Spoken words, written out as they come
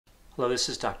Hello, this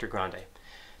is Dr. Grande.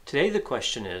 Today the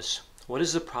question is, what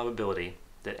is the probability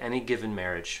that any given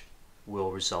marriage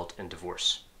will result in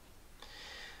divorce?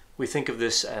 We think of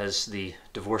this as the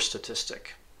divorce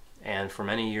statistic, and for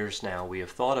many years now we have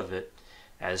thought of it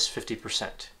as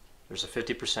 50%. There's a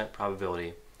 50%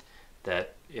 probability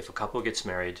that if a couple gets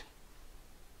married,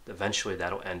 eventually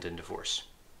that'll end in divorce.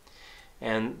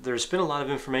 And there's been a lot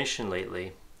of information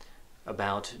lately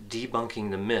about debunking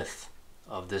the myth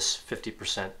of this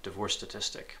 50% divorce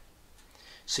statistic,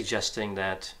 suggesting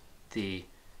that the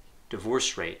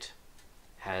divorce rate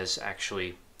has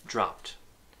actually dropped,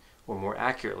 or more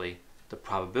accurately, the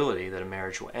probability that a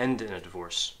marriage will end in a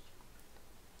divorce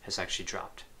has actually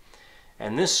dropped.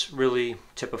 And this really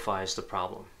typifies the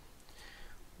problem.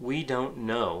 We don't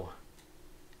know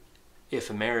if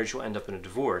a marriage will end up in a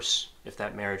divorce if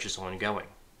that marriage is ongoing.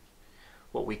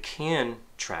 What we can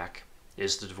track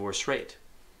is the divorce rate.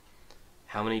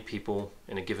 How many people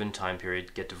in a given time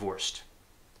period get divorced,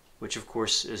 which of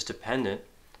course is dependent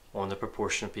on the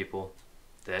proportion of people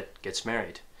that gets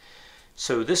married.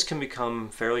 So this can become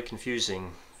fairly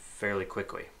confusing fairly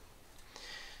quickly.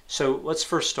 So let's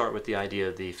first start with the idea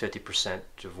of the 50%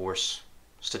 divorce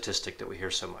statistic that we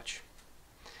hear so much.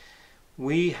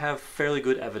 We have fairly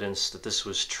good evidence that this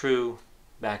was true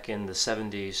back in the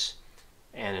 70s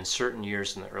and in certain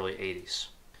years in the early 80s.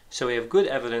 So we have good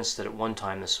evidence that at one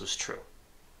time this was true,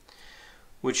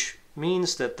 which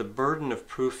means that the burden of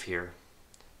proof here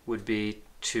would be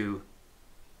to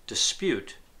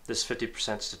dispute this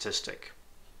 50% statistic.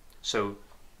 So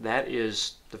that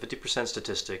is, the 50%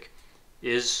 statistic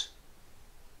is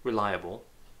reliable.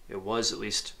 It was, at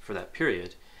least for that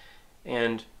period,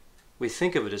 and we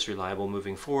think of it as reliable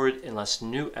moving forward unless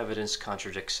new evidence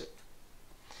contradicts it.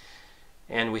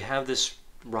 And we have this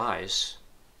rise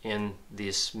in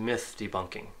this myth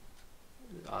debunking.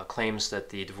 Claims that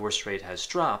the divorce rate has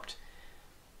dropped,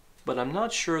 but I'm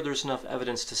not sure there's enough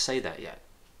evidence to say that yet.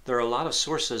 There are a lot of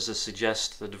sources that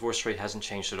suggest the divorce rate hasn't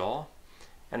changed at all,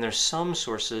 and there's some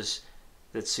sources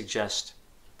that suggest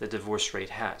the divorce rate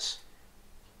has.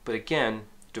 But again,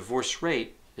 divorce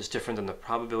rate is different than the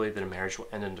probability that a marriage will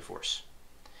end in divorce.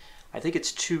 I think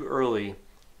it's too early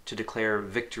to declare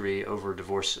victory over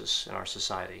divorces in our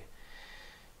society.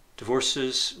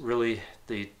 Divorces, really,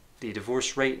 the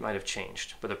divorce rate might have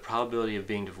changed, but the probability of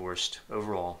being divorced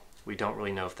overall, we don't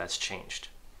really know if that's changed.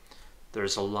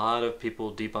 There's a lot of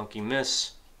people debunking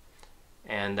myths,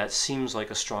 and that seems like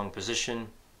a strong position.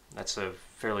 That's a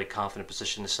fairly confident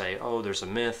position to say, oh, there's a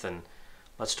myth, and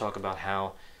let's talk about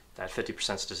how that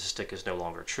 50% statistic is no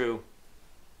longer true.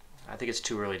 I think it's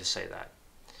too early to say that.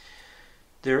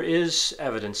 There is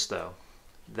evidence, though,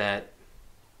 that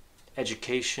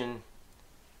education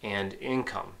and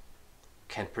income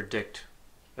can predict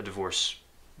a divorce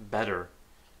better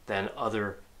than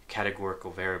other categorical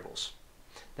variables.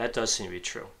 That does seem to be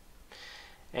true.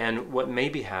 And what may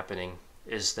be happening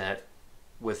is that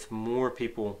with more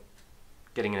people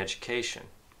getting an education,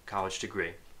 college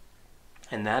degree,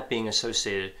 and that being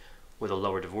associated with a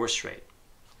lower divorce rate,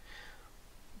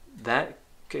 that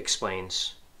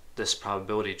explains this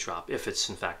probability drop, if it's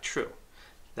in fact true.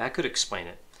 That could explain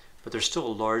it, but there's still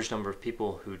a large number of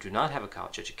people who do not have a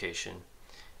college education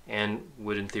and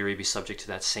would in theory be subject to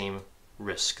that same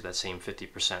risk, that same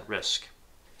 50% risk.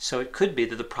 So it could be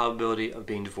that the probability of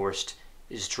being divorced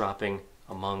is dropping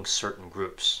among certain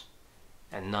groups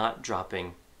and not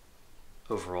dropping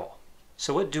overall.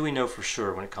 So what do we know for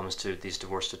sure when it comes to these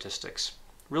divorce statistics?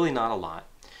 Really not a lot.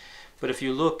 But if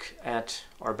you look at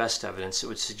our best evidence, it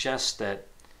would suggest that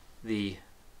the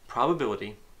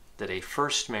probability that a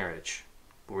first marriage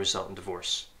will result in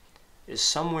divorce is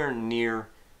somewhere near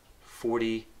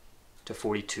 40 to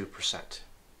 42%,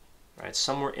 right?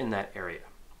 Somewhere in that area.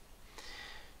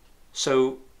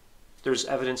 So there's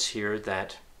evidence here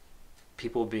that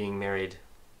people being married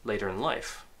later in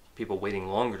life, people waiting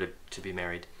longer to be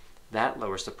married, that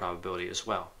lowers the probability as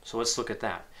well. So let's look at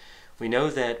that. We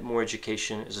know that more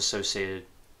education is associated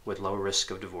with lower risk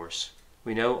of divorce.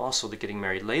 We know also that getting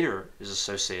married later is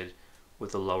associated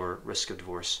with a lower risk of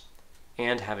divorce,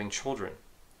 and having children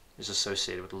is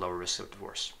associated with a lower risk of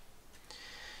divorce.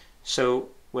 So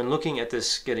when looking at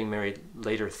this getting married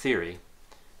later theory,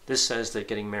 this says that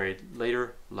getting married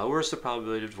later lowers the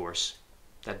probability of divorce.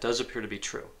 That does appear to be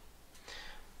true.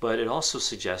 But it also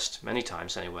suggests, many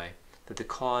times anyway, that the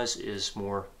cause is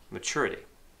more maturity.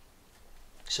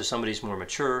 So somebody's more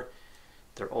mature,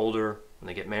 they're older, when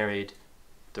they get married,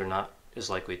 they're not as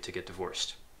likely to get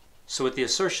divorced. So with the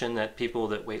assertion that people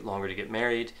that wait longer to get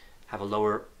married have a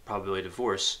lower probability of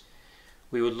divorce,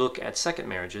 we would look at second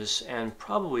marriages and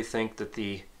probably think that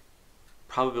the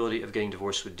probability of getting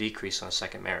divorced would decrease on a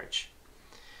second marriage.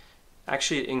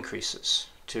 Actually, it increases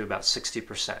to about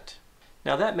 60%.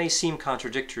 Now that may seem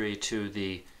contradictory to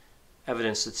the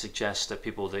evidence that suggests that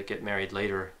people that get married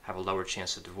later have a lower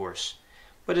chance of divorce,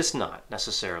 but it's not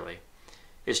necessarily.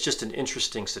 It's just an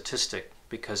interesting statistic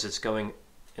because it's going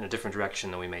in a different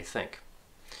direction than we may think.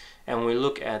 And when we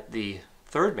look at the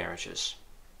third marriages,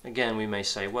 again, we may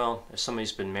say, well, if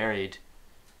somebody's been married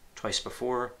twice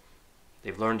before,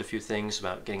 they've learned a few things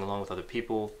about getting along with other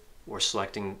people or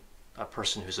selecting a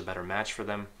person who's a better match for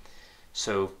them.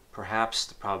 So perhaps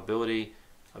the probability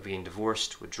of being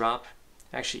divorced would drop.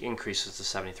 It actually increases to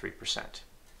 73%.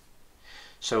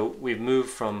 So we've moved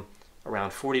from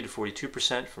around 40 to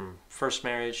 42% from first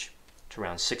marriage to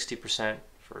around 60%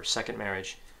 for second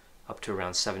marriage, up to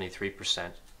around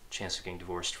 73% chance of getting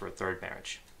divorced for a third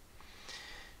marriage.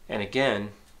 And again,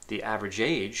 the average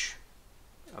age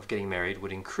of getting married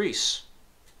would increase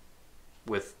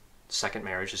with second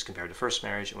marriage as compared to first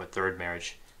marriage, and with third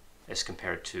marriage as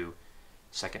compared to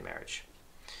second marriage.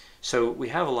 So we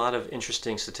have a lot of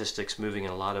interesting statistics moving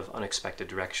in a lot of unexpected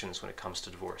directions when it comes to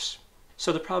divorce.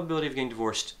 So the probability of getting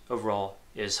divorced overall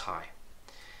is high.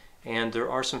 And there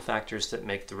are some factors that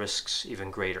make the risks even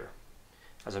greater.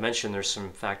 As I mentioned, there's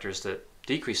some factors that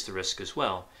decrease the risk as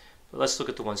well, but let's look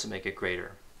at the ones that make it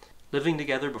greater. Living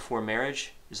together before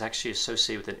marriage is actually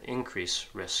associated with an increased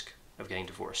risk of getting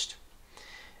divorced.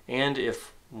 And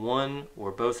if one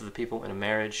or both of the people in a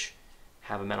marriage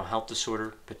have a mental health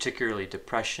disorder, particularly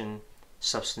depression,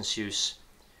 substance use,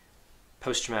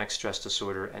 post-traumatic stress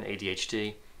disorder, and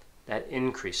ADHD, that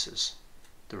increases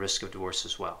the risk of divorce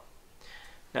as well.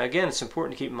 Now again, it's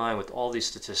important to keep in mind with all these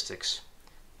statistics,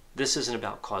 this isn't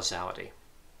about causality.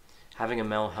 Having a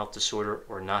mental health disorder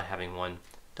or not having one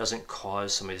doesn't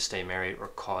cause somebody to stay married or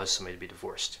cause somebody to be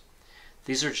divorced.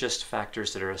 These are just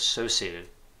factors that are associated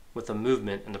with the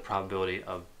movement and the probability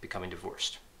of becoming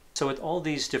divorced. So with all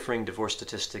these differing divorce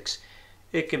statistics,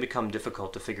 it can become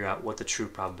difficult to figure out what the true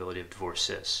probability of divorce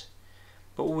is.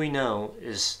 But what we know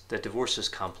is that divorce is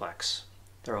complex.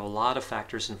 There are a lot of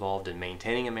factors involved in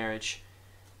maintaining a marriage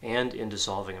and in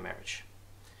dissolving a marriage.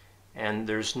 And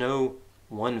there's no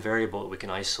one variable that we can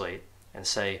isolate and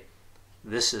say,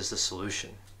 this is the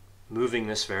solution. Moving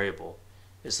this variable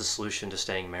is the solution to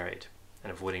staying married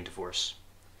and avoiding divorce.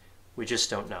 We just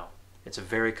don't know. It's a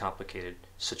very complicated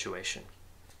situation.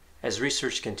 As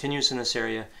research continues in this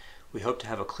area, we hope to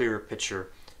have a clearer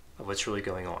picture of what's really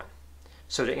going on.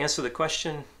 So to answer the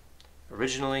question,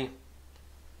 originally,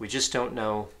 we just don't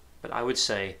know, but I would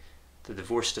say the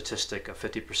divorce statistic of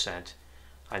 50%,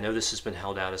 I know this has been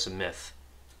held out as a myth,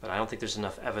 but I don't think there's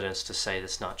enough evidence to say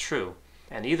that's not true.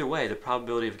 And either way, the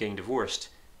probability of getting divorced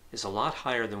is a lot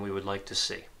higher than we would like to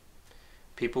see.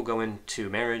 People go into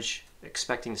marriage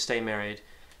expecting to stay married,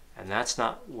 and that's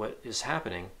not what is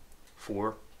happening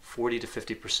for 40 to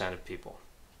 50% of people.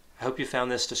 I hope you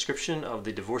found this description of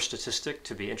the divorce statistic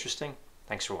to be interesting.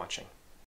 Thanks for watching.